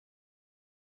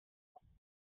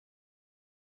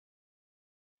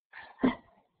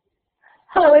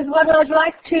Hello everyone, I'd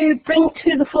like to bring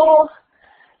to the fore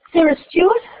Sarah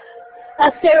Stewart.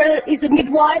 Sarah is a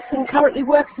midwife and currently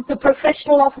works as a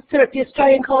professional officer at the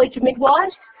Australian College of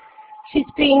Midwives. She's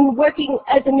been working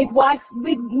as a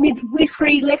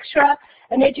midwifery lecturer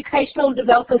and educational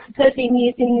developer for 13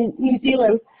 years in New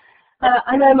Zealand.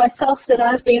 I know myself that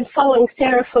I've been following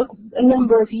Sarah for a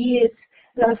number of years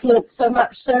and I've learnt so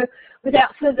much. So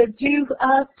without further ado,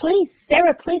 please,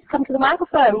 Sarah, please come to the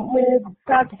microphone. We're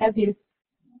proud to have you.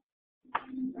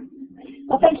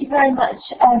 Well, thank you very much,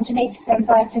 Janita, for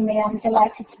inviting me. I'm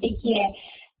delighted to be here.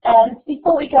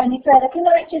 Before we go any further, can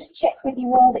I just check with you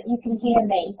all that you can hear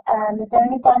me? Is there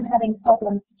anyone having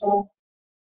problems at all?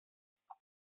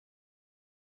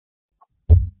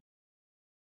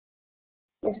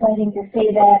 Just waiting to see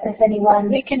there if there's anyone.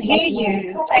 We can hear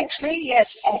you, actually, yes,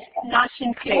 nice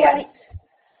and clear. Right.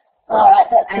 All right,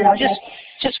 that's and I was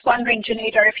just wondering,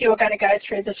 Janita, if you were going to go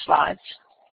through the slides.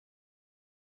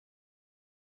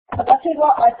 I'll tell you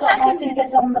what, I've got my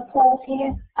fingers on the pause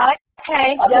here.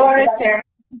 Okay, Laura's there.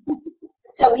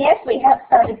 So yes, we have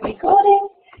started recording.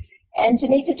 And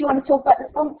Janita, do you want to talk about the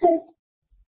sponsors?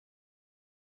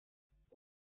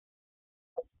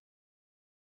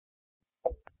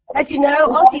 As you know,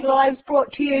 OZeLIVE is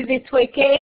brought to you this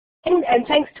weekend, and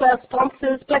thanks to our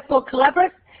sponsors, Blackboard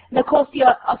Collaborate, and of course the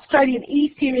Australian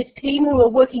E-Series team who are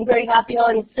working very hard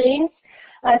behind the scenes.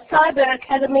 Cyber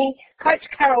Academy, Coach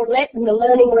Carol Lett and the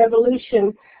Learning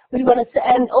Revolution. We want to,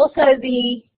 and also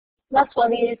the last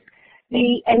one is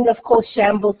and of course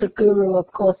Shambles the Guru, of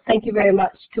course. Thank you very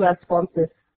much to our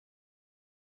sponsors.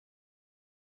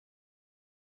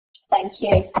 Thank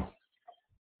you.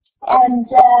 And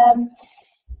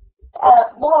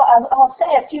well, I'll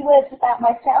say a few words about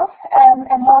myself.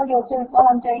 And while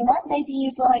I'm doing that, maybe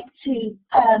you'd like to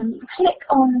click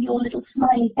on your little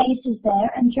smiley faces there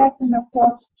and drag them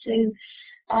across to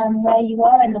where you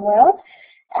are in the world.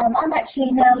 I'm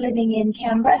actually now living in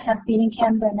Canberra. I have been in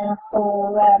Canberra now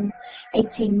for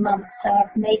 18 months. So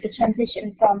I've made the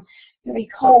transition from very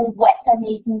cold, wet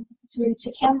Dunedin through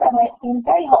to Canberra, where it's been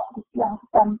very hot this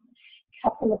last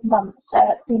couple of months. So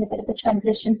it's been a bit of a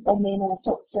transition for me in all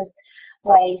sorts of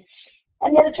ways.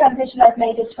 And the other transition I've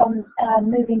made is from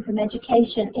moving from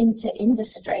education into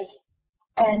industry.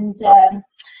 And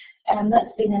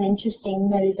that's been an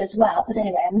interesting move as well. But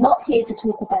anyway, I'm not here to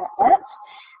talk about that.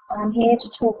 I'm here to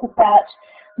talk about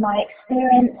my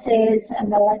experiences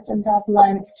and the lessons I've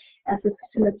learned as a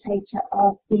facilitator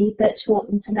of the Virtual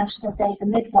International Day of the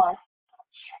Midwife.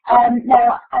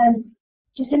 Now,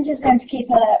 Jacinta's going to keep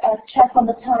a track on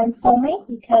the time for me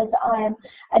because I am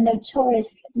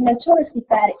notoriously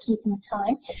bad at keeping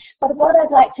time. But what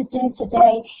I'd like to do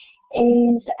today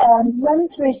is run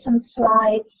through some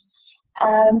slides,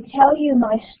 tell you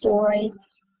my story,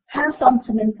 pass on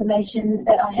some information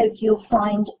that I hope you'll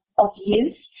find of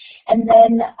use, and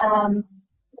then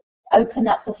open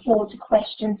up the floor to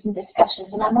questions and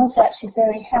discussions. And I'm also actually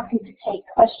very happy to take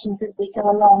questions as we go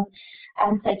along.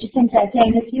 So Jacinta,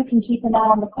 again, if you can keep an eye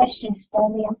on the questions for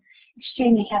me, I'm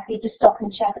extremely happy to stop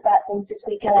and chat about things as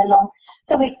we go along.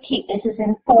 So we keep this as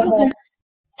informal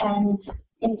and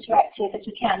interactive as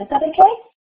we can. Is that okay?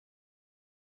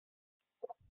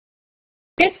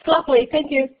 Yes, lovely.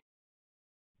 Thank you.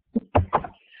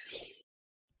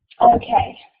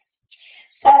 Okay.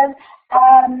 So,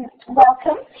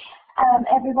 welcome,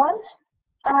 everyone.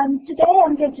 Today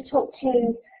I'm going to talk to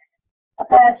you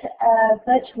about a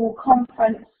virtual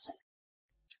conference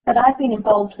that I've been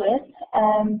involved with.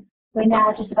 We're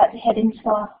now just about to head into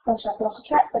our, gosh, I've lost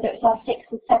track, but it was our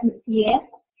 6th or 7th year.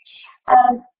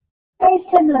 Very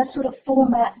similar sort of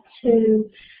format to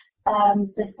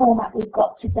the format we've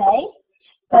got today,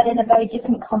 but in a very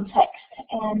different context.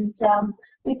 And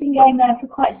we've been going there for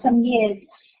quite some years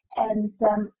and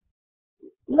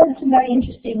learned some very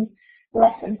interesting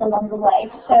lessons along the way.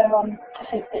 So I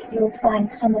hope that you'll find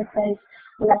some of those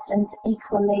lessons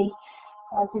equally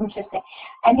as interesting.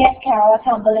 And yes, Carol, I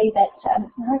can't believe it.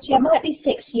 Actually, it might be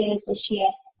 6 years this year.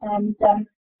 And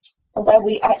although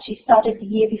we actually started the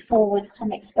year before with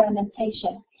some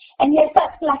experimentation. And yes,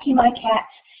 that's Blackie, my cat.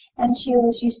 And she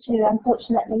always used to,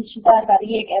 unfortunately, she died about a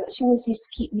year ago, but she always used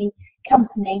to keep me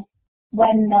company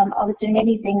when I was doing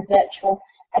anything virtual.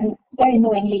 And very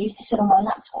annoyingly, used to sit on my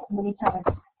laptop many times.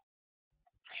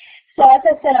 So as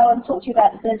I said, I want to talk to you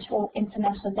about the Virtual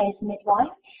International Day of the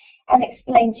Midwife and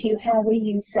explain to you how we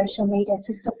use social media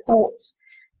to support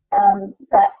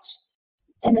that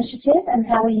initiative and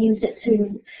how we use it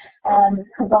to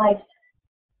provide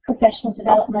professional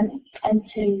development and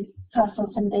to pass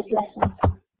on some of those lessons.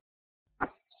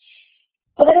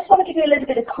 But I just want to give you a little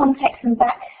bit of context and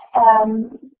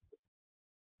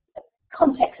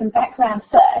context and background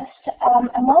first.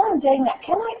 And while I'm doing that,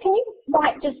 can you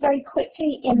write just very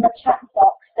quickly in the chat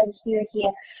box, those who are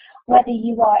here, whether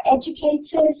you are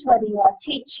educators, whether you are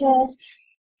teachers,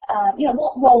 you know,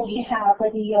 what role you have,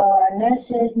 whether you're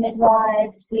nurses,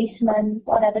 midwives, policemen,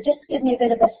 whatever. Just give me a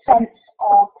bit of a sense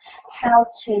of how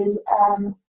to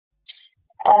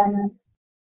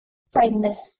frame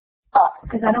this up,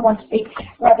 because I don't want to be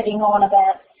rabbiting on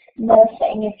about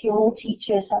nursing if you're all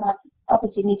teachers, and I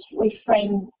obviously need to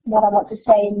reframe what I want to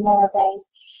say in more of a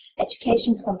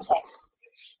education context.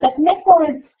 But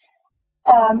midwives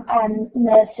and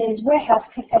nurses, we're health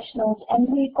professionals, and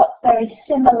we've got very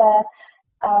similar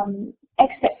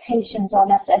expectations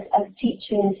on us as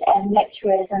teachers and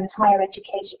lecturers and higher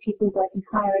education, people who work in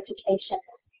higher education.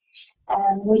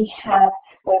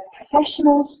 We're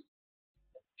professionals.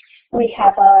 We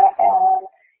have our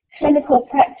clinical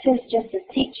practice, just as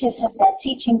teachers have their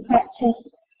teaching practice.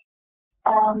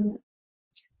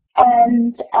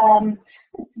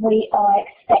 We are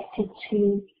expected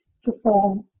to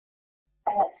perform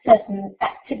certain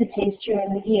activities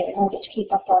during the year in order to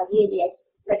keep up our yearly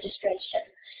registration.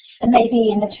 And maybe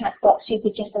in the chat box you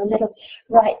could just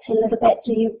write a little bit.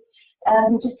 Do you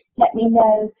just let me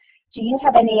know? Do you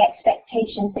have any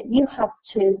expectations that you have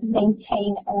to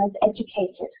maintain as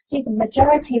educators? See, the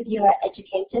majority of you are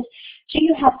educators. Do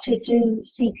you have to do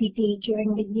CPD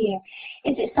during the year?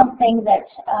 Is it something that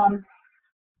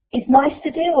is nice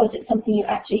to do, or is it something you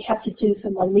actually have to do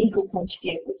from a legal point of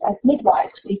view? As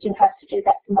midwives, we do have to do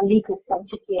that from a legal point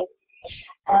of view.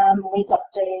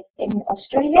 In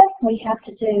Australia, we have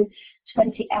to do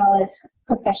 20 hours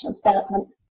professional development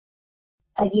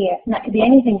a year, and that could be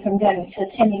anything from going to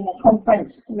attending a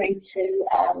conference through to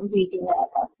reading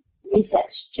a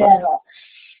research journal.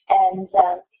 And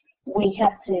we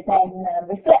have to then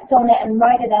reflect on it and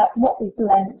write it out, what we've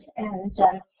learned. And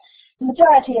the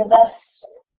majority of us,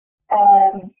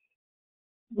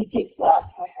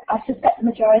 I suspect the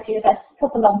majority of us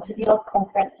pop along to the odd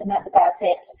conference, and that's about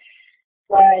it.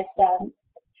 Whereas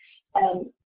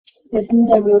there's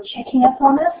no real checking up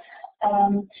on us,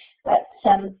 but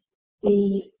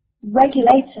the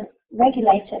regulator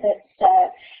that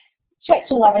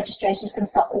checks all our registrations can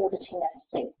start auditing us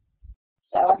too.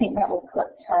 So I think that will put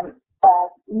a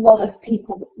lot of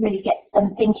people, really get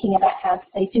them thinking about how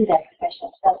they do their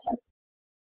professional development.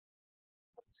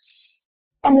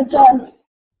 And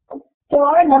there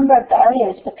are a number of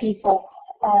barriers for people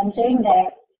doing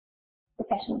their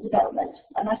professional development,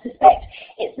 and I suspect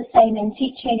it's the same in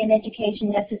teaching and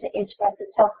education just as it is for us as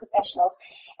health professionals,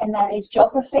 and that is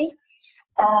geography.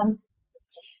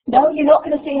 No, you're not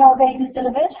going to see how a baby is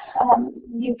delivered.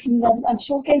 You can, I'm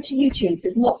sure, go to YouTube.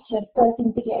 There's lots of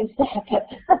birthing videos there. But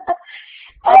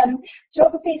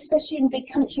geography, especially in a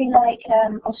big country like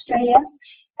Australia,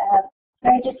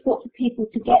 very difficult for people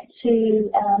to get to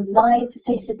live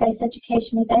face-to-face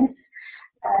education events,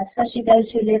 especially those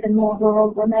who live in more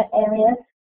rural, remote areas.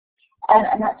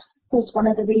 And that's, of course, one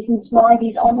of the reasons why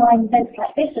these online events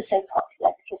like this are so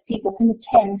popular, because people can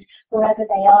attend wherever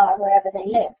they are, wherever they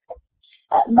live.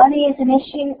 Money is an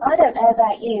issue. I don't know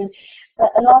about you,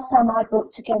 but the last time I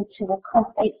booked to go to a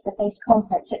face-to-face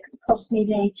conference, it cost me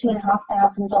nearly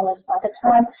 $2,500. By the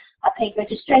time I paid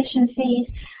registration fees,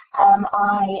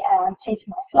 I paid for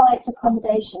my flights,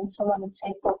 accommodation, so on and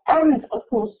so forth, and of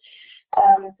course,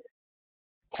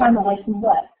 time away from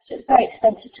work. So it's very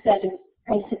expensive to go to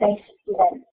face-to-face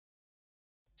events.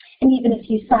 And even if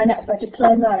you sign up for a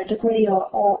diploma or a degree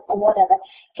or whatever,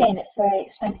 again, it's very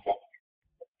expensive.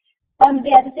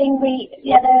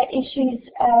 The other issues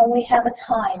we have are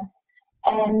time.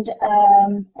 And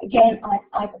again,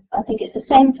 I think it's the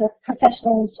same for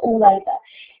professionals all over.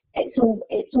 It's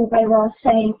all very well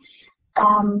saying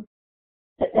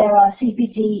that there are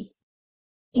CPD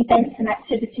events and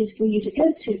activities for you to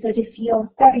go to, but if you're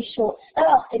very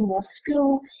short-staffed in your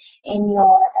school, in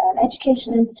your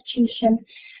education institution,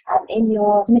 in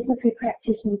your midwifery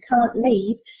practice, and you can't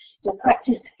leave your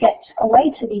practice to get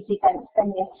away to these events,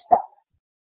 then you're stuck.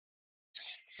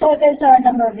 So those are a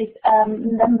number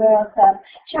of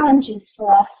challenges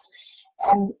for us,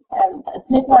 and as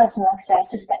midwives, and like I say, I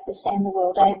suspect the same the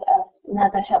world over in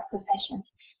other health professions.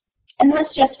 And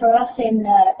that's just for us in,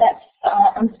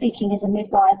 I'm speaking as a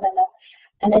midwife and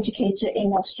an educator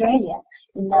in Australia,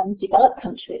 in developed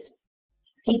countries.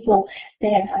 People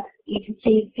there, you can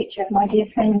see a picture of my dear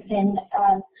friends in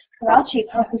Karachi,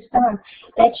 Pakistan.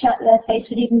 They're faced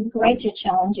with even greater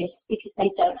challenges because they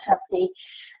don't have the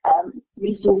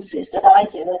resources that I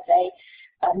do as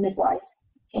a midwife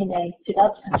in a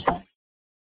developed country.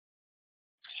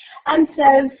 And so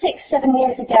 6-7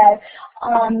 years ago,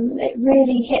 it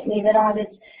really hit me that I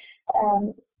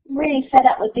was really fed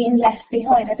up with being left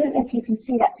behind. I don't know if you can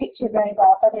see that picture very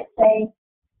well, but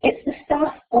it's the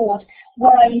staff board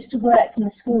where I used to work in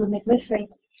the School of Midwifery.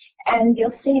 And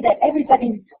you'll see that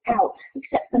everybody's out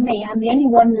except for me. I'm the only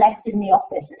one left in the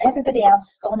office, and everybody else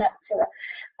has gone up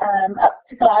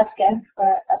to Glasgow for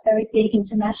a very big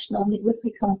international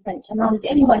midwifery conference. And I was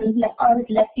the only one who I was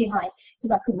left behind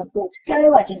because I couldn't afford to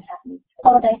go. I didn't have any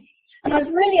holiday, and I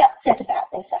was really upset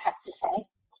about this, I have to say.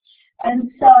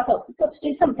 And so I thought we've got to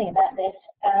do something about this,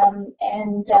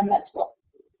 and that's what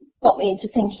got me into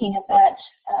thinking about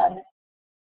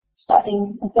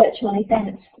starting virtual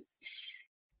events.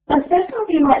 And so some of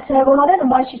you might say, well, I don't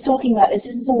know why she's talking about this.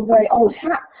 This is all very old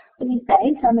hat these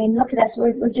days. I mean, look at us.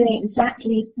 We're doing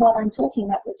exactly what I'm talking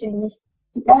about. We're doing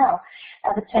this now,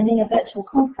 attending a virtual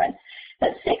conference.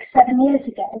 But 6-7 years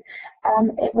ago,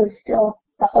 it was still,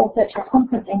 the whole virtual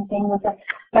conferencing thing was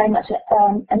very much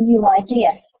a new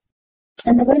idea.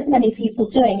 And there weren't many people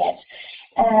doing it.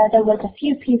 There was a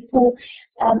few people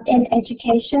in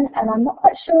education, and I'm not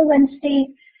quite sure when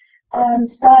Steve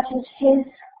started his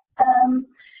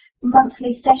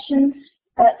monthly sessions,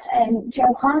 but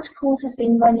Joe Hart, of course, has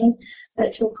been running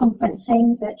virtual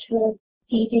conferencing, virtual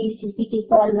PD, CPD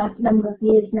for a number of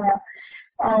years now.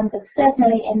 But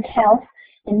certainly in health,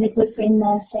 in midwifery and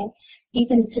nursing,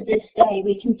 even to this day,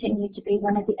 we continue to be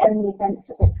one of the only events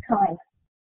of its kind.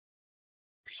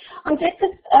 I did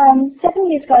this 7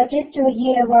 years ago. I did do a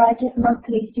year where I did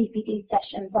monthly CPD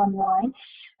sessions online,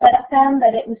 but I found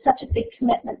that it was such a big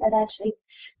commitment that I actually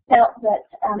felt that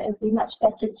it would be much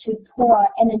better to pour our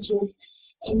energies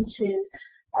into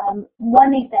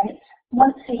one event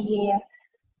once a year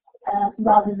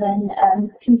rather than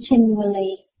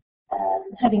continually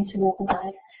having to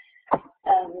organize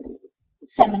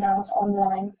seminars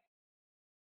online.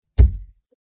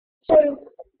 So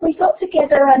we got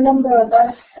together, a number of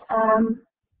us, a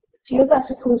few of us,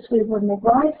 of course, we were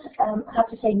midwives, I have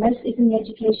to say mostly from the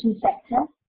education sector.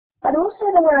 But also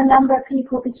there were a number of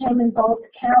people who became involved.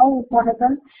 Carol was one of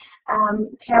them.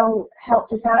 Carol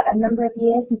helped us out a number of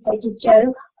years, and so did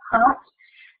Joe Hart.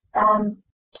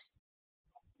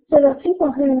 So there were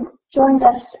people who joined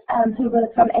us who were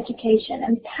from education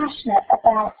and passionate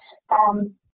about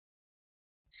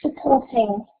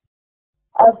supporting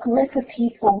a group of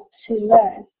people to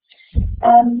learn.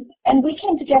 And we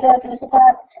came together, there was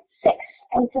about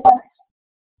 6-8 of us.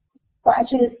 Well,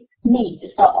 actually, me to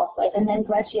start off with, and then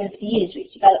gradually over the years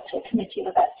we've developed a committee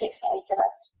of about 6 or 8 of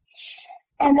us.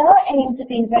 And our aims have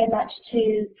been very much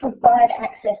to provide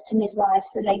access to midwives,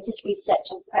 the latest research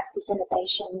and practice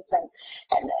innovations,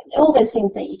 and all those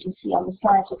things that you can see on the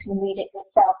slides. You can read it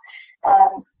yourself,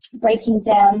 breaking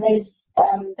down those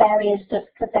barriers to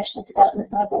professional development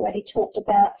that I've already talked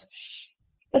about.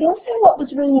 But also what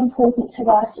was really important to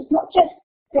us is not just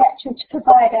to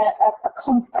provide a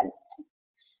conference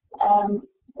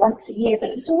once a year, but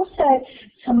it's also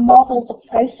to model the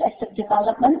process of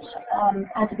development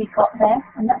as we got there,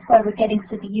 and that's why we're getting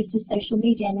to the use of social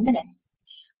media in a minute.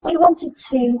 We wanted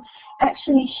to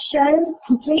actually show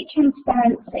complete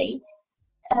transparency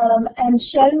and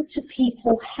show to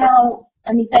people how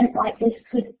an event like this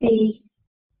could be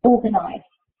organized.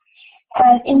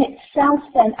 And in itself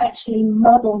then actually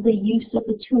model the use of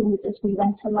the tools as we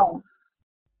went along.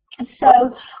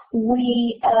 So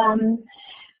we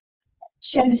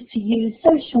chose to use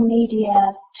social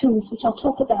media tools, which I'll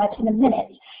talk about in a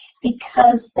minute,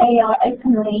 because they are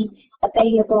openly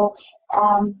available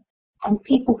and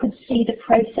people could see the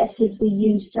processes we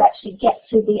used to actually get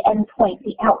to the end point,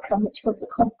 the outcome, which was the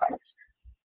conference.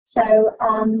 So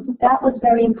that was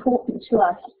very important to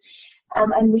us.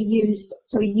 And we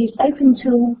used open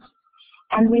tools,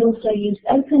 and we also used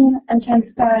open and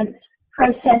transparent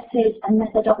processes and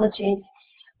methodologies,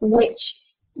 which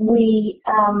we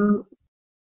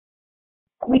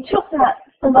took that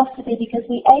philosophy because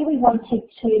we wanted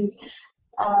to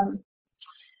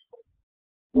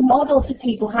model to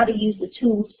people how to use the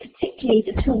tools, particularly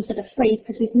the tools that are free,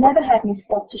 because we've never had any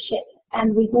sponsorship,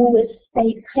 and we've always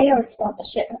stayed clear of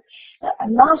sponsorship.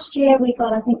 And last year we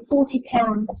got, I think,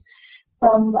 £40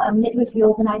 from a midwifery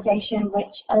organisation,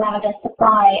 which allowed us to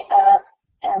buy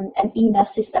an email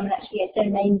system and actually a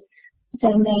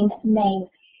domain name.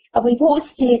 But we've always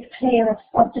steered clear of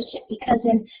sponsorship because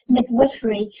in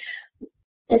midwifery,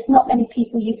 there's not many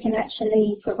people you can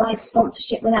actually provide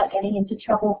sponsorship without getting into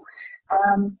trouble.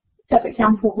 So, for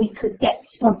example, we could get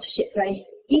sponsorship very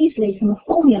easily from a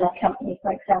formula company,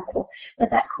 for example, but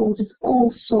that causes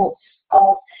all sorts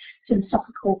of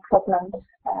philosophical problems,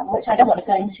 which I don't want to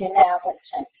go into now, but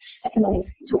I can always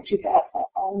talk to you about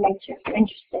later if you're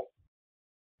interested.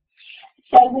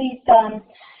 So we've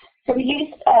So we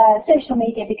use social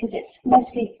media because it's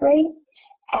mostly free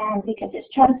and because it's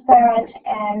transparent,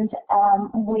 and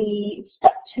we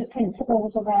stuck to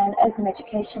principles around open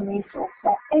education resource.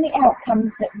 So any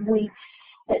outcomes that we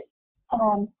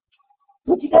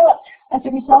developed as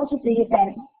a result of the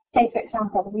event, say for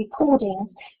example the recordings,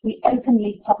 we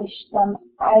openly publish them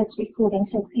as recordings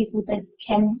so people that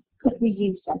could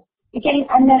reuse them. Again,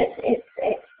 I know it's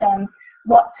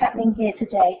what's happening here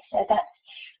today, so that's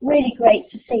really great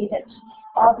to see that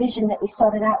our vision that we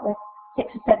started out with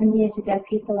 6 or 7 years ago,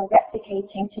 people are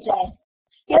replicating today.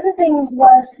 The other thing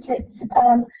was that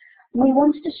we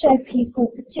wanted to show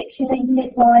people, particularly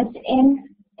midwives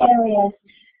in areas,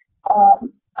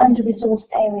 under-resourced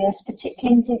areas,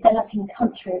 particularly in developing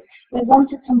countries, we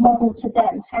wanted to model to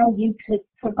them how you could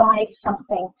provide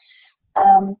something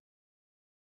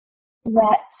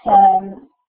that,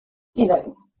 you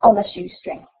know, on a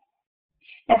shoestring.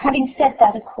 Now, having said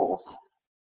that, of course,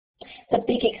 the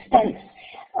big expense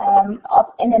of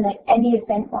any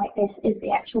event like this is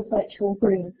the actual virtual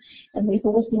room, and we've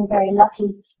always been very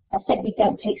lucky. I said we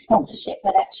don't take sponsorship,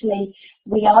 but actually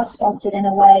we are sponsored in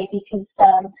a way because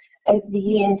over the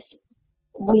years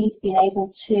we've been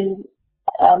able to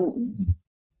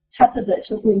have the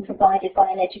virtual room provided by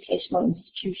an educational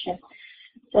institution.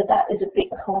 So that is a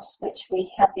big cost which we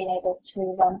have been able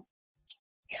to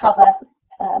cover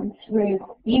through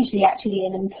usually actually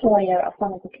an employer of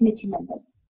one of the committee members.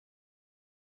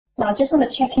 Now I just want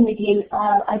to check in with you.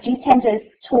 I do tend to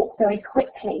talk very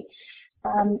quickly.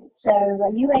 So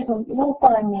are you able, you're all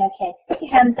following me okay? Put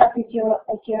your hands up if you're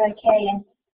okay and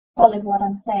follow what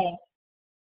I'm saying.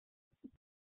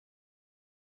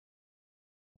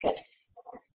 Good.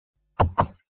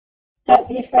 Don't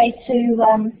be afraid to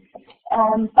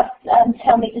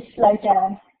tell me to slow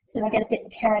down, so I get a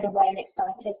bit carried away and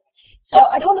excited. So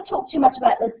I don't want to talk too much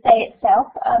about the day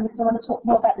itself, because I want to talk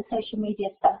more about the social media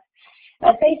stuff.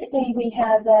 Basically, we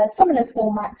have a similar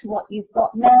format to what you've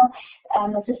got now.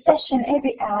 There's a session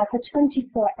every hour for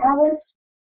 24 hours.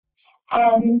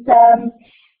 And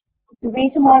the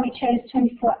reason why we chose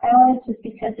 24 hours is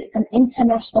because it's an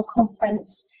international conference.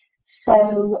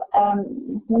 So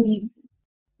we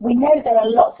know there are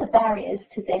lots of barriers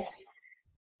to this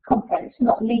conference,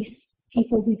 not least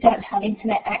people who don't have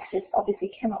internet access obviously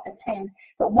cannot attend.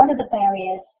 But one of the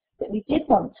barriers that we did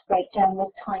want to break down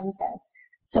was time zone.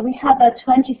 So we have a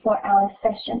 24-hour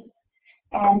session,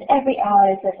 and every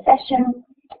hour is a session,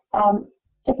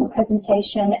 different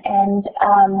presentation, and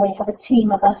we have a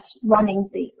team of us running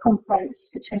the conference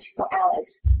for 24 hours.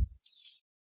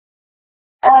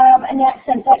 And the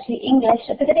accent's actually English,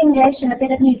 a bit of English and a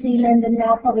bit of New Zealand, and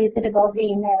now probably a bit of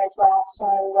Aussie in there as well.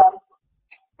 So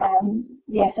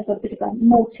yes, I've got a bit of a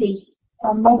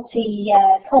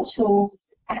multi-cultural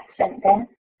accent there.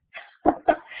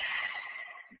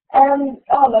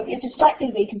 Oh look, you're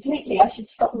distracting me completely. I should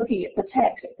stop looking at the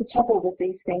text. It's the trouble with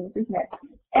these things, isn't it?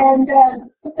 And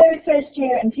the very first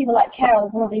year, and people like Carol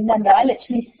will remember, I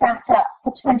literally sat up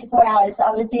for 24 hours.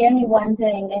 I was the only one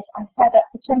doing this. I sat up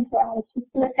for 24 hours,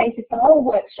 facilitated the whole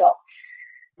workshop.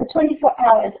 For 24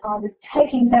 hours, I was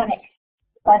totally manic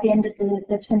by the end of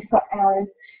the 24 hours.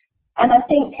 And I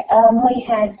think we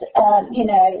had, you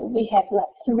know, we had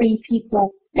like 3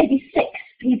 people, maybe 6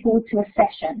 people to a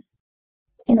session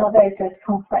in our very first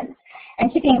conference.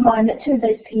 And keeping in mind that 2 of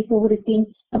those people would have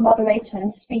been the moderator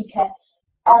and speaker,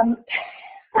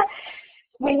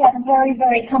 we had a very,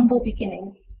 very humble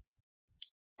beginning.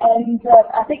 And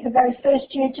I think the very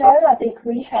first year, Joe, I think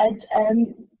we had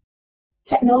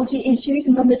technology issues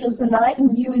in the middle of the night,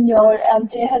 and you and your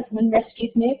dear husband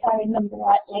rescued me, if I remember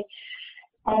rightly.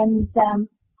 And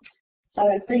so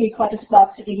it's really quite a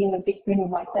spark to begin, a big grin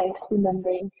on my face,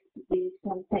 remembering these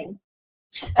one things.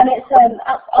 And it's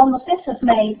on the 5th of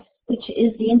May, which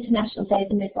is the International Day of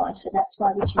the Midwife, so that's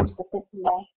why we chose the 5th of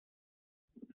May.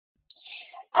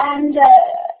 And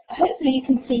hopefully you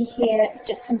can see here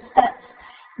just some stats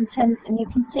in terms, and you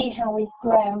can see how we've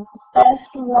grown. The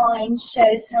first line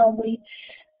shows how we,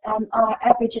 our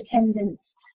average attendance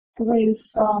grew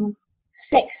from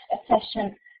 6 a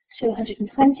session to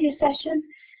 120 a session.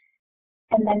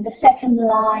 And then the second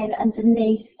line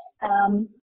underneath,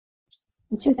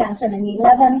 in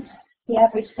 2011, the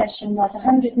average session was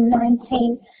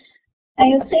 119. Now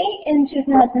you'll see in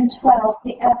 2012,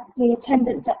 the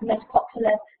attendance at the most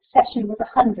popular session was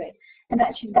 100. And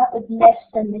actually that was less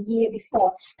than the year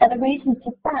before. Now the reason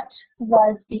for that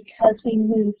was because we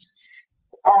moved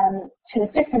to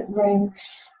a different room,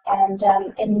 and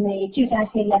in the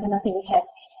 2011, I think we had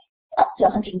up to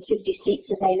 150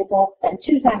 seats available. In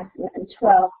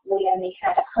 2012, we only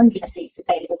had 100 seats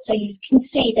available. So you can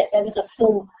see that there was a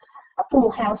full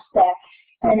house there.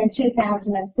 And in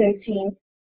 2013,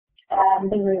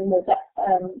 the room was at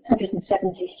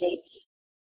 170 seats.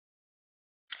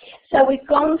 So we've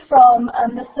gone from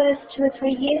the first 2 or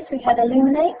 3 years we had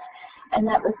Illuminate, and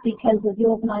that was because of the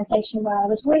organisation where I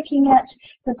was working at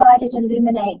provided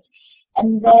Illuminate,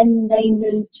 and then they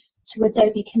moved to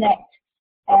Adobe Connect,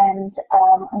 and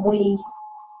we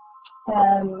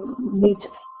moved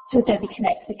to Adobe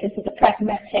Connect because of the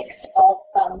pragmatics of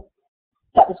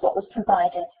that was what was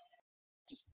provided.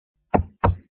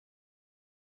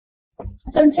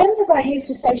 So in terms of our use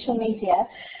of social media,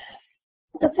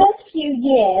 the first few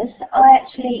years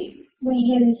we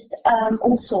used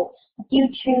all sorts: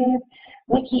 YouTube,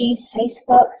 wikis,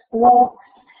 Facebook, blogs,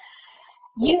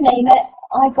 you name it.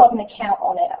 I got an account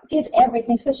on it. I did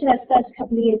everything, especially those first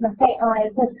couple of years. I think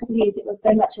the first couple of years it was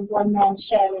very much a one-man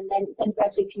show, and then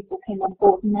gradually people came on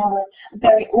board, and now we're a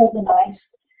very organised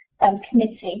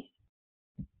committee.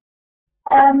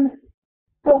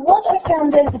 But what I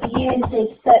found over the years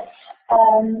is that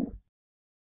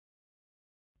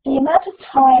the amount of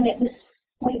time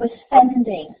we were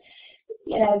spending,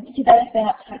 developing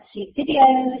up fancy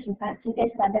videos and fancy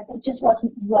this and that, it just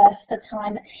wasn't worth the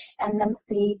time. And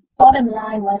the bottom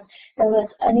line was there was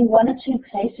only 1 or 2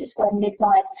 places where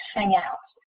midwives hang out.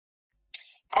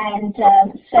 And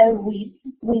so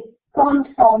we've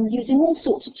gone from using all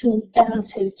sorts of tools down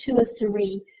to 2 or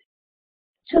 3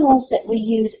 tools that we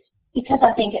use, because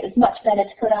I think it was much better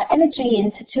to put our energy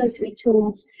into 2 or 3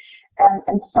 tools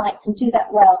and sites and do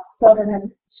that well, rather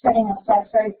than spreading ourselves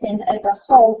very thin over a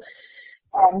whole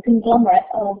conglomerate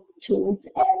of tools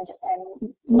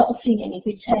and not seeing any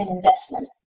return investment.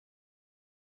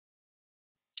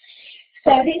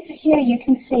 So here you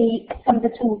can see some of the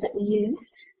tools that we use.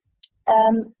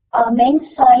 Our main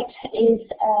site is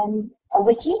a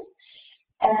wiki,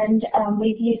 and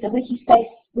we've used a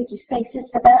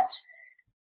Wikispaces for that.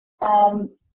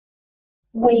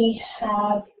 We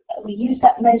use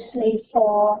that mostly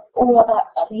for all of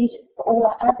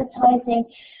our advertising.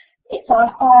 It's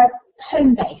our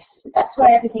home base. That's where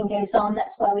everything goes on.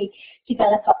 That's where we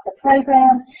develop up the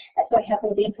program. That's where we have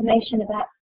all the information about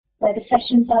where the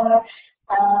sessions are.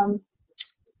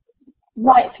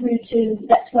 Right through to,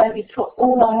 that's where we put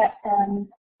all our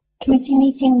committee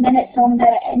meeting minutes on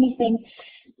there.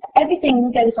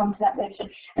 Everything goes onto that wiki.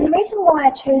 And the reason why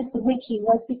I chose the wiki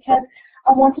was because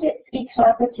I wanted it to be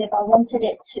collaborative. I wanted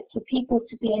it for people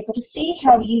to be able to see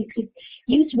how you could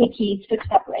use wikis for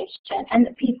collaboration and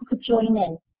that people could join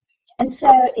in. And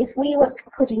so if we were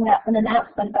putting up an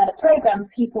announcement about a program,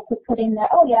 people could put in there,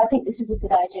 oh yeah, I think this is a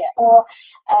good idea, or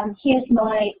here's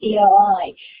my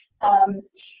EOI.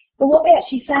 But what we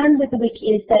actually found with the wiki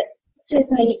is that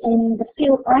certainly in the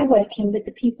field I work in, with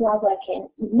the people I work in,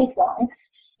 midwives,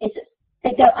 is that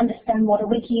they don't understand what a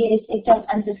wiki is, they don't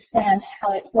understand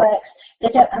how it works, they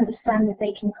don't understand that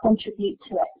they can contribute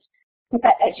to it. In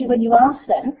fact, actually, when you ask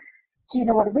them, do you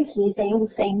know what a wiki is, they all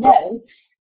say no.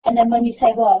 And then when you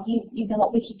say, well, you know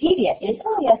what Wikipedia is,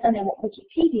 oh yes, I know what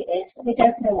Wikipedia is, but they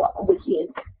don't know what a wiki is.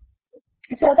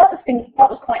 So that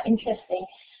was quite interesting.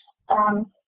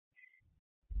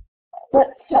 But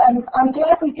I'm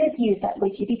glad we did use that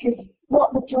wiki, because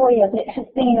what the joy of it has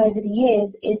been over the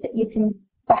years is that you can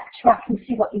backtrack and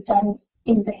see what you've done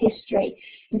in the history.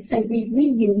 And so we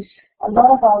reuse a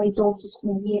lot of our resources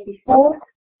from the year before.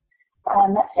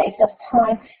 That saves us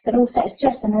time, but also it's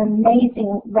just an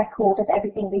amazing record of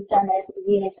everything we've done over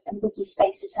the years, and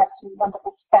Wikispaces has some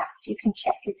wonderful stats you can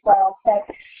check as well. So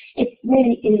it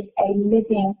really is a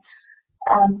living,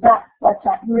 that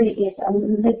website really is a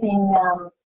living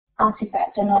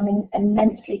artifact, and I'm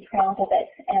immensely proud of it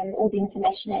and all the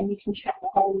information, and you can track the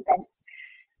whole event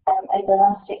over the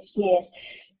last 6 years.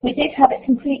 We did have it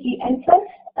completely open,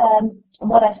 and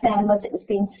what I found was it was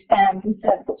being spammed, and so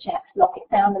which you had to lock it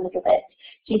down a little bit.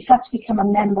 So you have to become a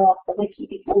member of the wiki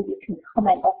before you can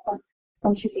comment or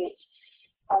contribute.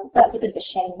 That's a bit of a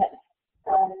shame, but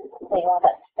there you are,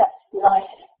 that's life.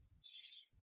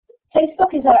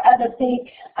 Facebook is our other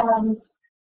big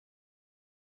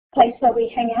place where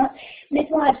we hang out.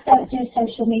 Midwives don't do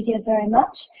social media very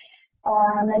much.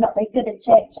 They're not very good at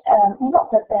it.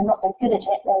 Not that they're not very good at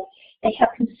it, they have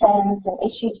concerns and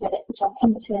issues with it, which I'll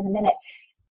come to in a minute.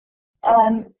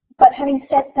 But having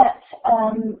said that,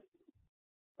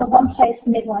 the one place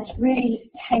midwives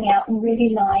really hang out and really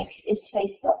like is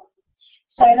Facebook.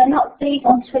 So they're not big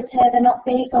on Twitter, they're not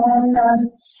big on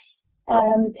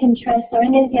Pinterest or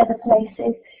any of the other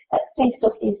places, but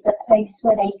Facebook is the place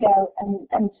where they go.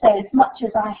 And so as much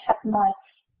as I have my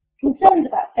concerns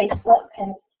about Facebook,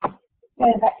 and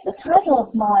going back to the title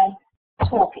of my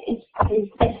talk, is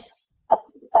this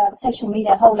social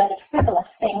media a whole load of frivolous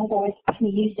things, or can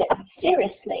you use it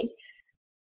seriously.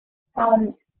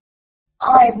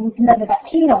 I was never that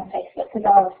keen on Facebook because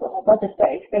I was a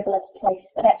very frivolous place,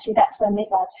 but actually that's where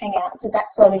midwives hang out, so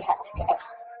that's where we had to go.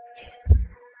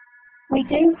 We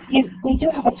do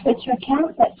have a Twitter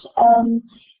account, but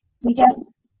we don't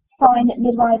find that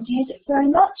midwives use it very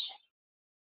much.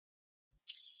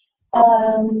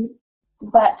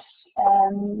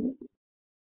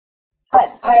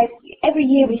 Every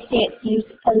year we see it used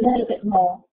a little bit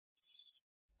more.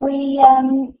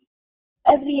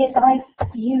 Over the years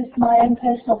I've used my own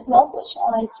personal blog, which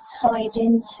I've tied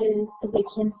into the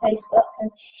wiki and Facebook,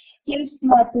 and used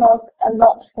my blog a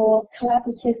lot for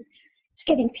collaborative,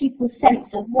 getting people's sense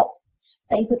of what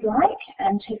they would like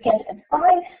and to get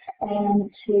advice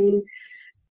and to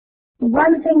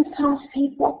run things past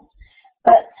people.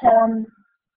 But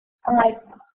I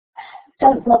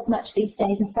don't blog much these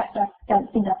days. In fact, I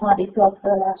don't think I've hardly blogged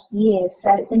for the last year. So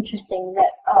it's interesting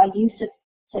that our use of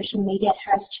social media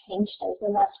has changed over the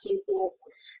last few years.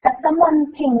 Has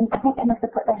someone pinged? I think they must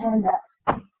have put their hand up.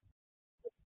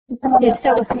 Yes,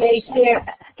 that was me, Sarah.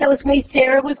 That was me,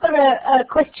 Sarah. We've got a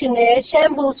question there.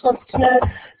 Shambles wants to know,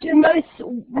 do most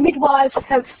midwives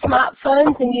have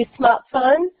smartphones and use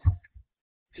smartphones?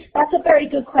 That's a very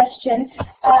good question.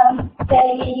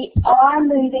 They are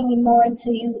moving more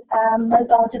into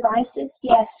mobile devices,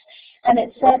 yes. And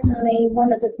it's certainly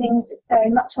one of the things that's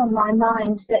very much on my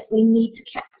mind, that we need to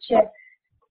capture,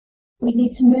 we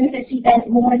need to move this event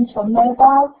more into a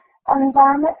mobile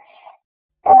environment,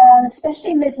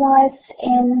 especially midwives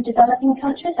in developing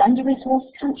countries,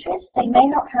 under-resourced countries. They may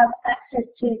not have access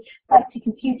to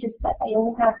computers, but they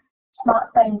all have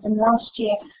smartphones. And last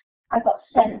year I got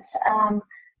sent a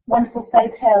wonderful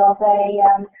photo of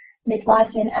a midwife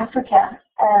in Africa,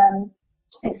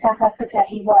 in South Africa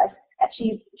he was.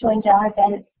 Actually joined our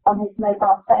event on his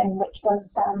mobile phone, which was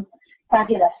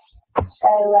fabulous.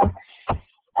 So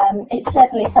it's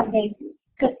certainly something,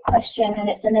 good question, and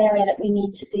it's an area that we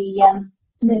need to be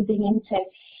moving into.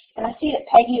 And I see that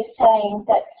Peggy is saying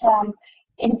that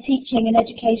in teaching and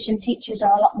education, teachers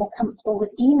are a lot more comfortable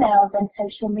with email than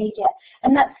social media,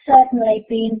 and that's certainly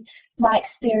been my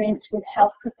experience with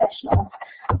health professionals.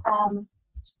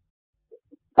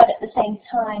 But at the same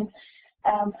time,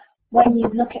 when you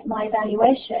look at my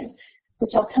evaluation,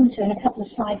 which I'll come to in a couple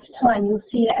of slides' time, you'll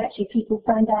see that actually people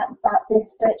find out about this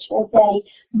virtual day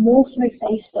more through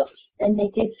Facebook than they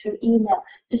did through email,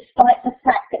 despite the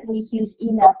fact that we use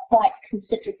email quite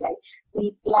considerably.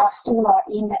 We blast all our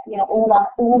email, all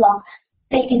our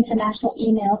big international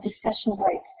email discussion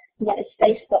groups, and yet it's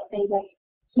Facebook they were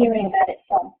hearing about it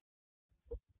from.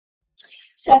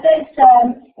 So there's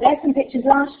some pictures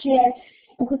last year.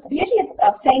 Because the beauty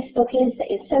of Facebook is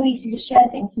that it's so easy to share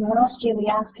things. And last year we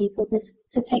asked people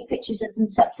to take pictures of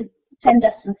themselves, to send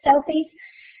us some selfies,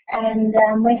 and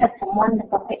we had some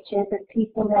wonderful pictures of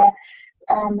people there.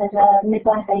 There's a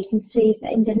midwife there you can see from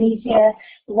Indonesia.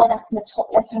 The one up in the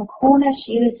top left-hand corner,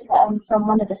 she was from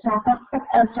one of the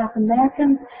South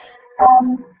American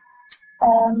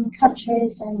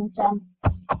countries, and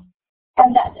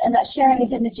that sharing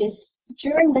of images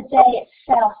during the day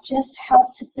itself just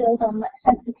helps to build on that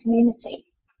sense of community.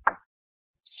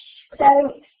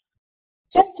 So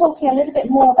just talking a little bit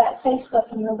more about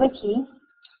Facebook and the wiki.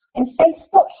 In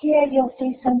Facebook here you'll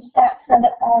see some stats that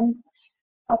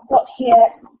I've got here.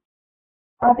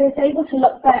 I was able to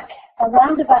look back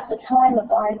around about the time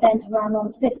of our event, around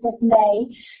on 5th of May,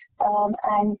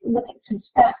 and look at some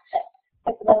stats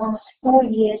over the last 4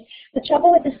 years. The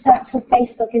trouble with the stats with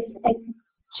Facebook is that they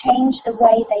change the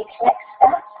way they collect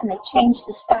stats, and they change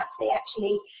the stats they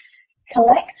actually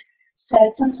collect. So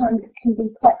sometimes it can be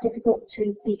quite difficult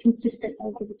to be consistent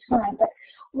over the time. But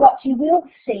what you will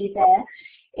see there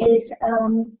is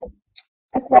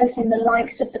a growth in the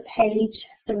likes of the page,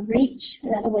 the reach,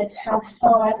 in other words, how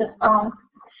far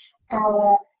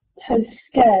our posts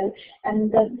go, and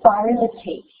the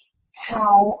virality,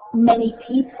 how many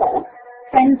people,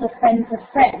 friends of friends of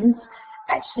friends,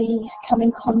 actually come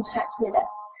in contact with us.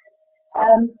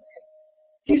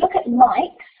 If you look at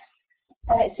likes,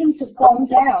 it seems to have gone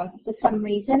down for some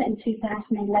reason in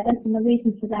 2011, and the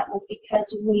reason for that was because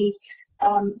we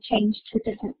changed to a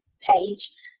different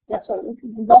page. That's why we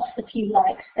lost a few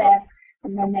likes there,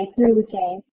 and then they grew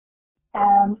again.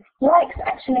 Likes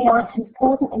actually aren't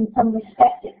important in some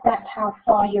respects. It's that's how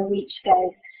far your reach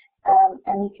goes,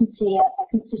 and you can see a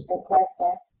consistent growth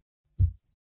there.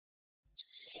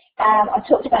 I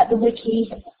talked about the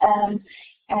wiki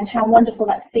and how wonderful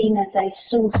that's been as a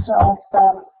source of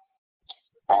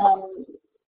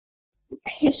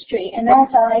history. And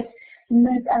as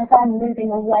I'm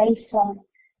moving away from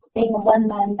being a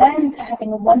one-man band to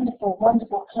having a wonderful,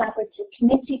 wonderful collaborative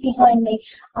committee behind me,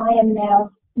 I am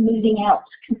now moving out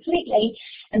completely.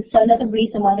 And so another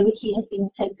reason why the wiki has been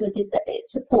so good is that it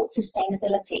supports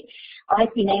sustainability.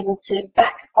 I've been able to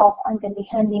back off. I'm going to be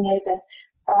handing over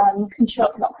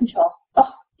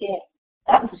oh dear,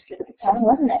 that was a slip of the tongue,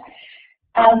 wasn't it?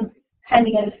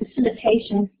 Handing over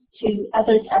facilitation to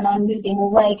others, and I'm moving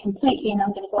away completely, and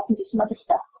I'm going to go off and do some other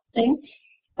stuff soon.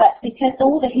 But because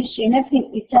all the history and everything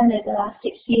we've done over the last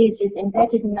 6 years is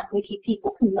embedded in that wiki,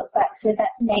 people can look back. So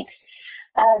that makes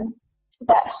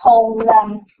that whole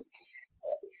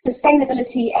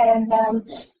sustainability and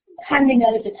handing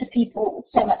over to people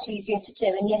so much easier to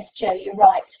do. And yes, Joe, you're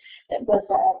right. It was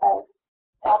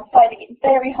I'm finding it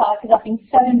very hard because I've been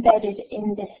so embedded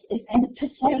in this event for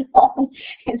so long.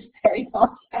 It's very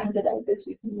hard to hand it over, as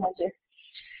you can imagine.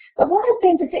 But what has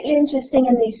been particularly interesting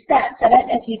in these stats, I don't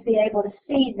know if you'd be able to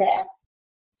see there,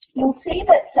 you'll see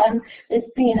that there's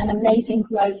been an amazing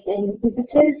growth in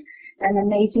visitors, an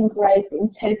amazing growth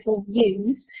in total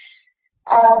views.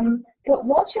 But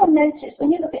what you'll notice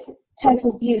when you look at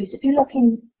total views, if you look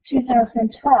in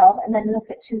 2012 and then look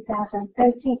at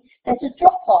 2013, there's a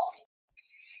drop-off.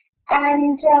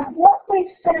 And what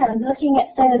we've found, looking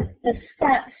at the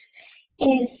stats,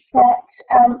 is that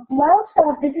whilst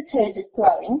our visitors is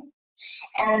growing,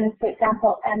 and for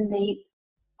example, and the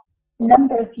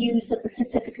number of views of the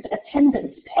certificate of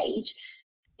attendance page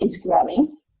is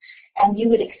growing, and you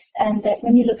would and that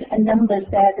when you look at the numbers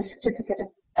there, the certificate of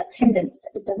attendance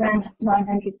is around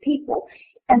 900 people,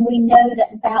 and we know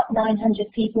that about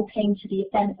 900 people came to the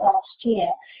event last year.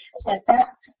 So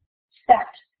that stat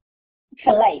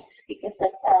collates, because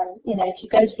you know, if you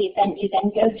go to the event, you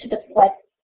then go to the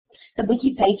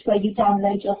wiki page where you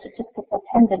download your certificate of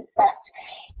attendance. That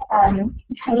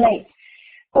collates.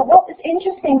 But what was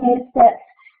interesting is that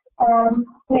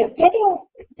we're getting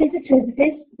visitors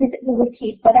visit the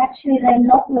wiki, but actually they're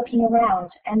not looking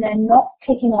around and they're not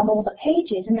clicking on all the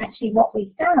pages. And actually what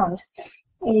we found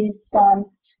is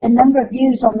the number of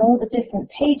views on all the different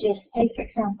pages. Say, for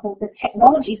example, the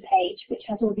technology page, which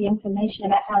has all the information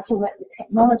about how to work with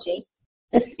technology,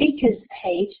 the speakers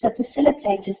page, the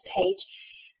facilitators page,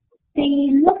 the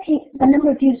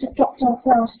number of views have dropped off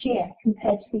last year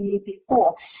compared to the year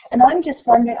before. And I'm just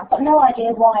wondering, I've got no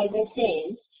idea why this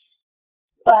is,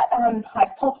 but I'm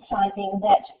hypothesizing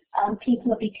that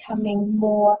people are becoming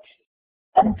more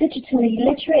digitally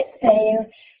literate. They're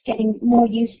getting more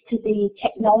used to the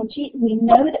technology. We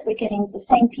know that we're getting the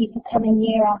same people coming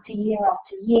year after year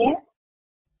after year.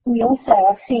 We also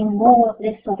are seeing more of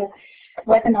this sort of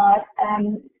webinar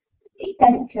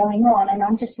event going on, and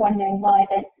I'm just wondering why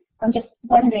that. I'm just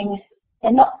wondering if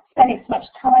they're not spending so much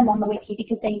time on the wiki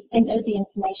because they know the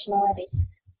information already.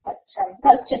 But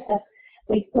that's just a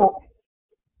wee thought.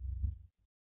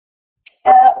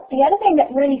 The other thing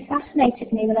that really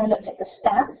fascinated me when I looked at the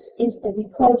stats is the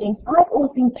recording. I've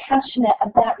always been passionate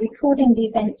about recording the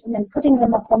events and then putting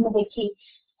them up on the wiki.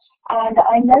 And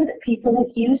I know that people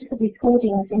have used the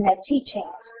recordings in their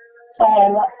teachings. So,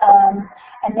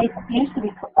 and they've used the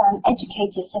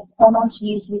educators have gone on to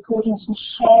use the recordings and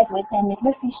shared with their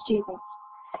midwifery students.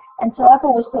 And so I've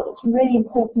always thought it's really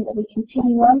important that we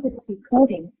continue on with the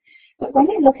recording. But when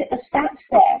you look at the stats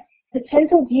there, the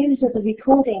total views of the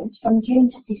recordings from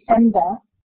June to December,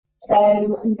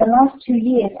 so in the last 2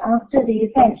 years after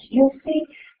the event, you'll see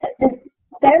that there's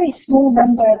a very small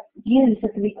number of views of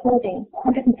the recording,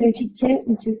 132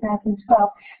 in 2012,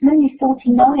 and only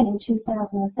 49 in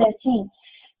 2013.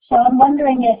 So I'm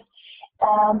wondering if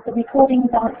the recordings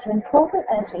aren't so important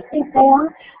as we think they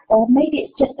are, or maybe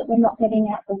it's just that we're not getting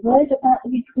out the word about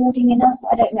the recording enough.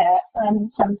 I don't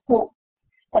know, some thought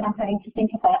that I'm having to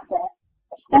think about there.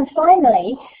 And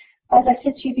finally, as I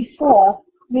said to you before,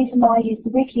 the reason why I use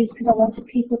the wiki is because I wanted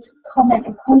people to comment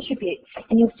and contribute.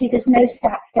 And you'll see there's no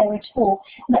stats there at all.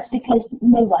 And that's because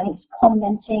no one is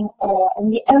commenting,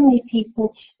 and the only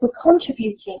people who are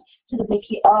contributing to the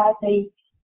wiki are the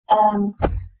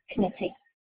committee,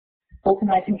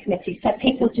 organising committee. So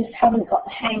people just haven't got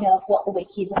the hang of what the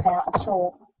wiki is about at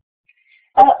all.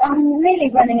 I'm really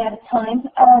running out of time.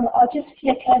 I'll just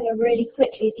flick over really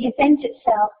quickly. The event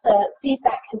itself, the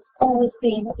feedback has always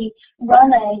been that we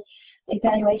run a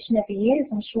evaluation every year, as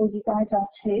I'm sure you guys are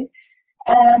too.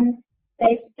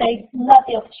 They love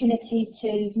the opportunity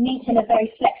to meet in a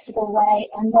very flexible way,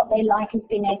 and what they like is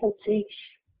being able to,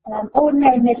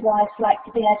 ordinary midwives like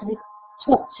to be able to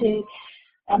talk to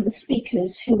the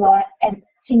speakers who are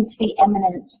seem to be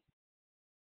eminent.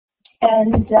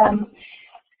 And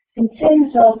in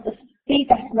terms of the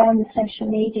feedback around the social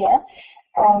media,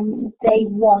 they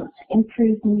want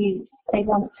improved news. They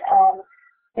want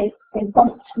they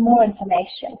want more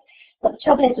information. But the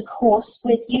trouble is, of course,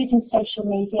 with using social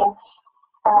media,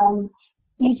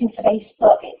 using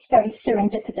Facebook, it's very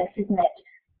serendipitous, isn't it?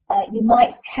 You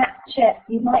might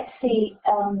see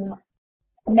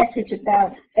a message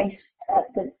about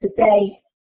the day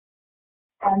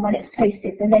when it's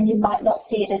posted, and then you might not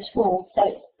see it at all. So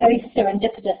it's very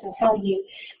serendipitous, and how you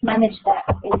manage that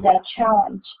is a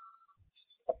challenge.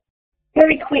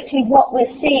 Very quickly, what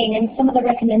we're seeing, and some of the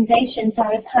recommendations I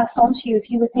would pass on to you if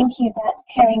you were thinking about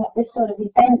carrying out this sort of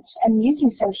event and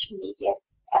using social media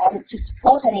to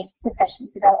support any professional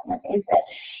development, is that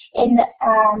in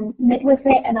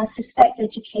midwifery, and I suspect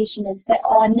education is that,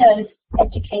 or I know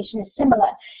education is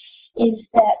similar, is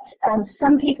that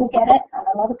some people get it and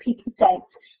a lot of people don't.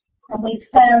 And we've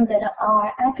found that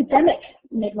our academic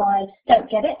midwives don't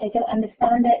get it, they don't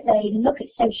understand it, they look at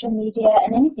social media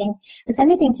and anything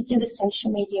to do with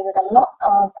social media with a lot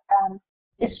of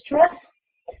distrust.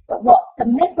 But what the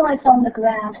midwives on the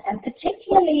ground, and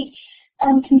particularly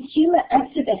consumer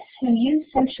activists who use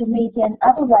social media in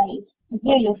other ways, and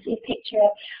here you'll see a picture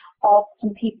of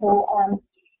some people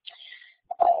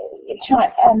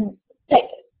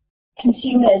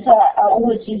consumers are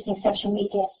always using social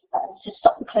media to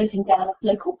stop the closing down of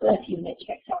local birth units,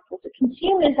 for example. So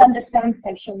consumers understand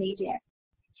social media,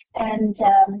 and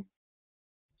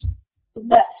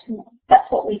that's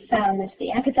what we found, is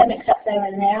the academics up there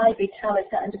in their ivory towers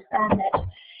that understand it.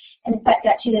 And in fact,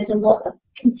 actually,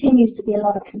 continues to be a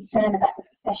lot of concern about the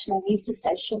professional use of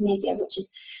social media,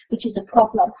 which is a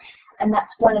problem. And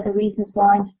that's one of the reasons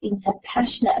why I'm being so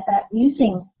passionate about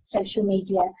using social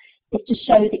media, is to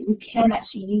show that you can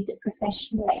actually use it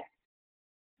professionally.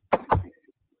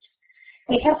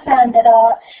 We have found that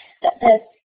there's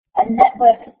a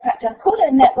network of practice. I call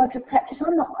it a network of practice.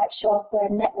 I'm not quite sure if we're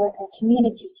a network or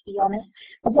community, to be honest.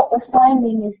 But what we're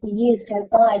finding as the years go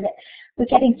by, that we're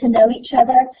getting to know each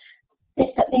other.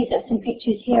 These are some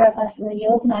pictures here of us in the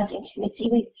organising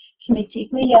committee.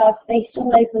 We are based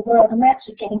all over the world, and we're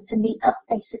actually getting to meet up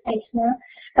face to face now.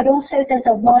 But also there's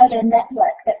a wider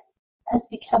network that has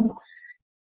become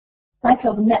like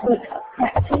a network of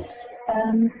practice.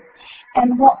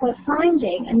 And what we're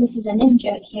finding, and this is an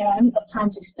in-joke here, I haven't got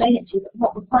time to explain it to you, but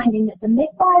what we're finding is the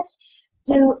midwives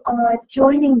who are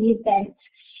joining the event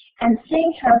and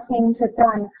seeing how things are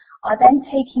done are then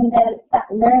taking that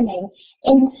learning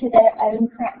into their own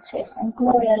practice. And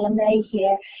Gloria LeMay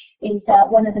here is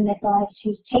one of the midwives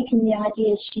who's taken the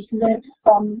ideas she's learned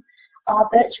from our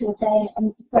virtual day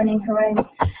and running her own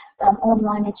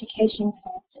online education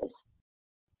classes.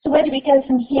 So where do we go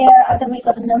from here? We've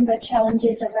got a number of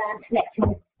challenges around connecting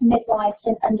with midwives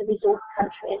in under-resourced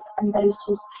countries and those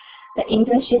that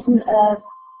English isn't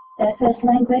their first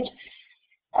language.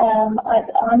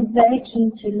 I'm very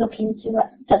keen to look into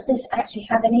does this actually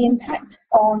have any impact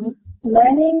on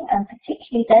learning, and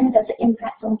particularly then does it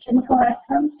impact on clinical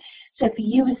outcomes? So for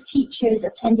you as teachers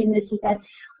attending this event,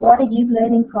 what are you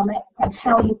learning from it, and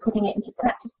how are you putting it into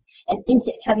practice? And is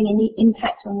it having any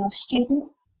impact on your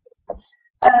students?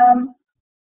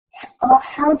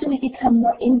 How do we become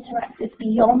more interactive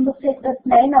beyond the 5th of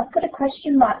May? And I've put a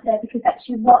question mark there because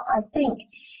actually what I think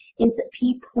is that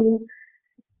people,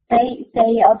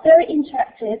 they are very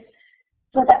interactive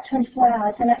for that 24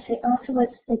 hours, and actually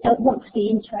afterwards they don't want to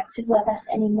be interactive with us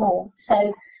anymore.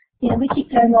 So, you know, we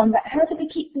keep going on, but how do we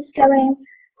keep this going?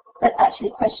 But actually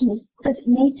the question is, does it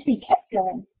need to be kept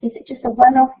going? Is it just a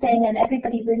one-off thing and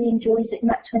everybody really enjoys it in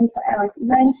that 24 hours,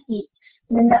 learns to eat,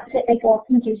 and then that's it, they go off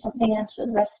and do something else for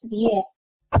the rest of the year?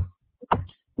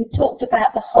 We've talked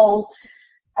about the whole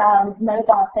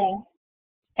mobile thing,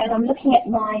 and I'm looking at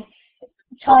my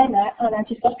timer, and I've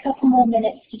just got a couple more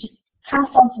minutes to just pass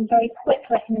on some very quick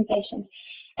recommendations.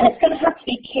 And it's going to have to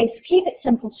be kids. Keep it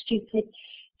simple, stupid.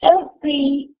 Don't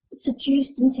be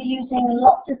seduced into using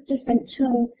lots of different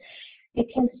tools,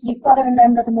 because you've got to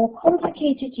remember, the more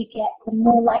complicated you get, the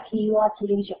more likely you are to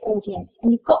lose your audience.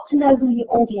 And you've got to know who your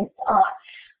audience are.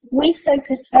 We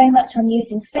focus very much on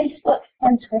using Facebook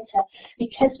and Twitter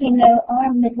because we know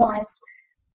our midwives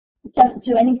don't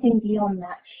do anything beyond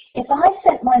that. If I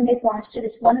sent my midwives to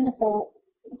this wonderful,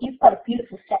 you've got a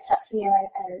beautiful setup here,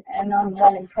 and I'm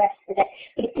well impressed with it,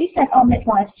 but if you sent our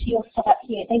midwives to your setup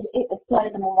here, it would blow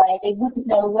them away. They wouldn't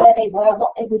know where they were,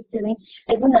 what they were doing.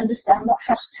 They wouldn't understand what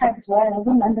hashtags were. They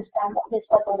wouldn't understand what this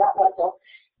was or that was.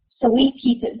 So we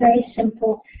keep it very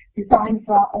simple, designed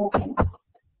for our audience.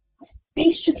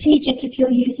 Be strategic if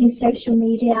you're using social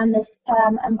media,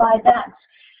 and by that,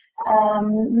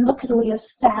 look at all your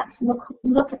stats,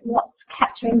 look at what's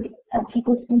capturing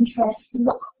people's interest,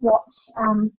 look what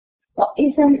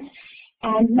isn't,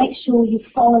 and make make sure you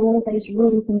follow all those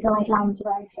rules and guidelines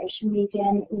around social media,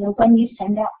 and when you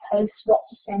send out posts, what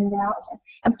to send out,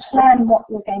 and plan what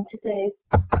you're going to do.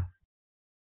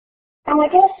 And I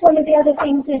guess one of the other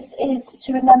things is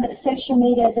to remember that social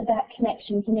media is about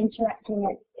connections and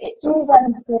interacting. It's all well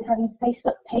and good having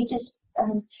Facebook pages,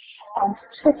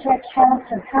 Twitter accounts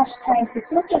and hashtags.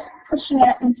 It's not just pushing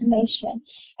out information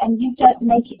and you don't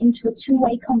make it into a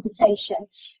two-way conversation,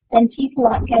 then people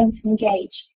aren't going to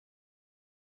engage.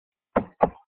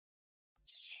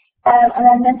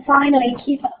 And then finally,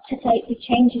 keep up to date with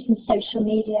changes in social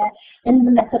media and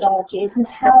the methodologies and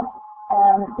how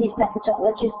these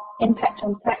methodologies impact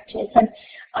on practice. And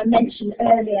I mentioned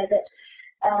earlier that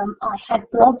I had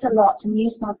blogged a lot and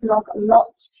used my blog a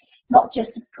lot, not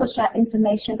just to push out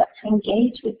information, but to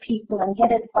engage with people and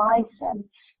get advice and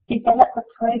develop a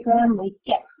program. We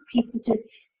get people to,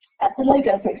 the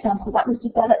logo, for example, that was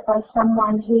developed by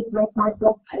someone who'd read my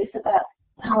blog post about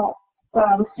where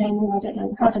I was saying, I don't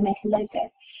know how to make a logo.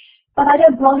 But I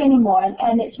don't blog anymore,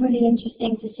 and it's really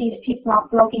interesting to see that people aren't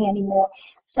blogging anymore.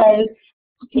 So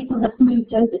people have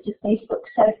moved over to Facebook.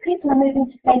 So if people are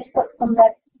moving to Facebook from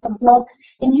blogs,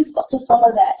 then you've got to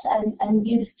follow that and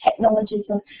use technologies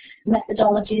and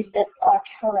methodologies that are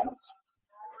current.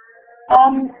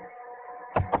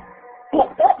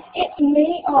 Look, that's it for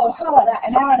me. Oh, how about that?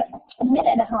 An hour, a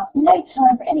minute and a half. No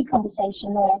time for any conversation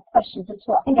or questions at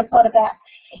all. I think I've got about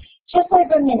just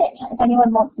over a minute if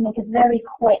anyone wants to make a very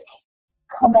quick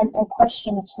comment or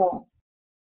question at all.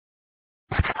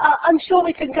 I'm sure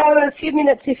we can go a few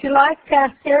minutes if you like,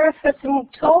 Sarah, for some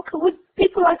talk. Would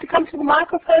people like to come to the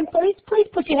microphone, please? Please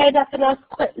put your hand up and ask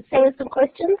Sarah some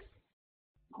questions.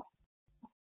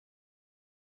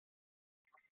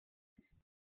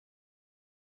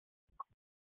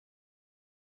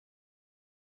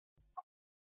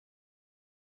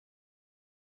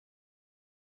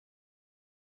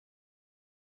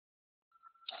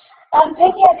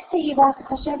 Peggy, I see you've asked a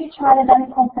question. Have you tried an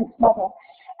unconference model?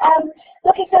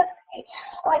 Look,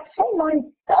 I'd say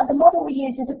the model we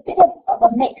use is a bit of a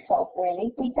mix of,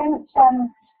 really. We don't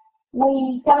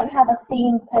have a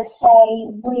theme per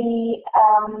se.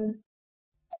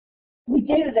 We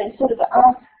do the sort of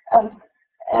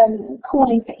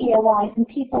calling for EOIs, and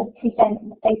people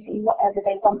present basically whatever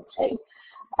they want to.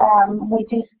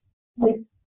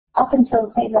 Up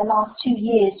until say the last 2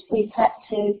 years, we've had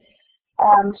to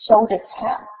shoulder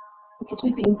tap, because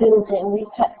we've been building,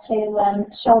 we've had to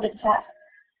shoulder tap,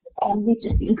 and we've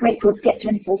just been grateful to get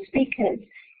 24 speakers.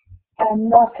 The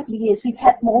last couple of years we've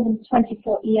had more than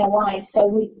 24 EOIs, so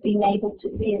we've been able to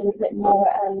be a little bit more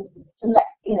select,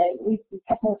 we've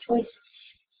had more choice.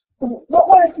 What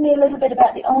worries me a little bit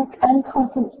about the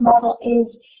unconference model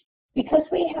is because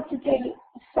we have to do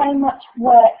so much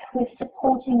work with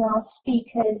supporting our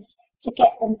speakers to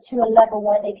get them to a level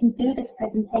where they can do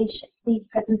these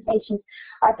presentations.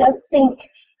 I don't think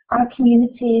our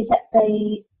community is at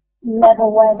the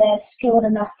level where they're skilled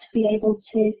enough to be able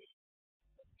to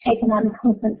take an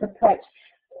unconference approach.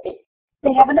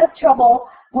 They have enough trouble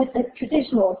with the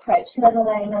traditional approach, let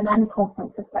alone an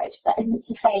unconference approach. That isn't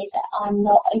to say that I'm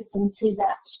not open to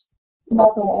that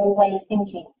model or way of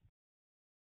thinking.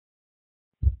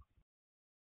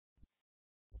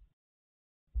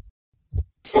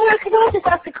 Sarah, can I just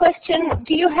ask a question?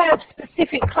 Do you have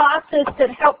specific classes that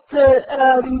help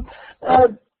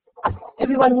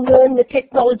everyone learn the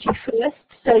technology first?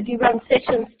 So do you run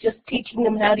sessions just teaching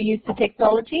them how to use the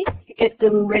technology to get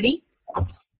them ready?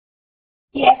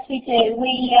 Yes, we do.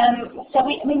 We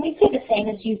do the same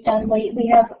as you've done.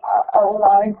 We have all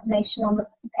our information on the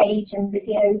page and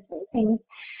videos and things.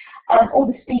 All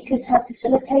the speakers have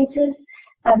facilitators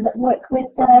that work with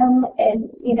them, and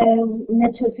in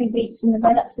the 2 or 3 weeks in the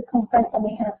run-up to the conference, and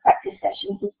we have practice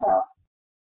sessions as well.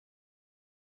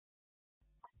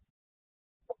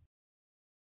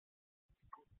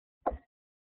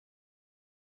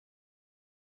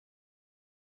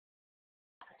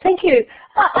 Thank you.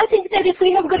 I think that if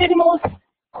we haven't got any more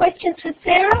questions for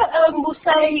Sarah, we'll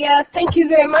say thank you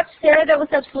very much, Sarah. That was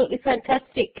absolutely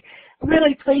fantastic.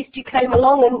 Really pleased you came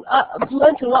along, and I've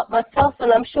learned a lot myself,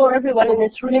 and I'm sure everyone in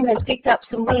this room has picked up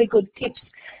some really good tips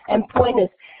and pointers.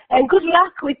 And good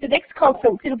luck with the next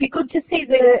conference. It'll be good to see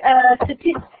the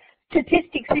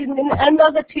statistics in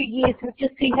another 2 years and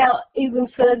just see how even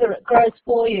further it grows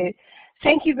for you.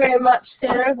 Thank you very much,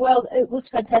 Sarah. Well, it was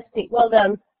fantastic. Well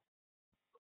done.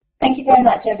 Thank you very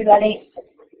much, everybody.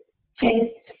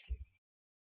 Cheers.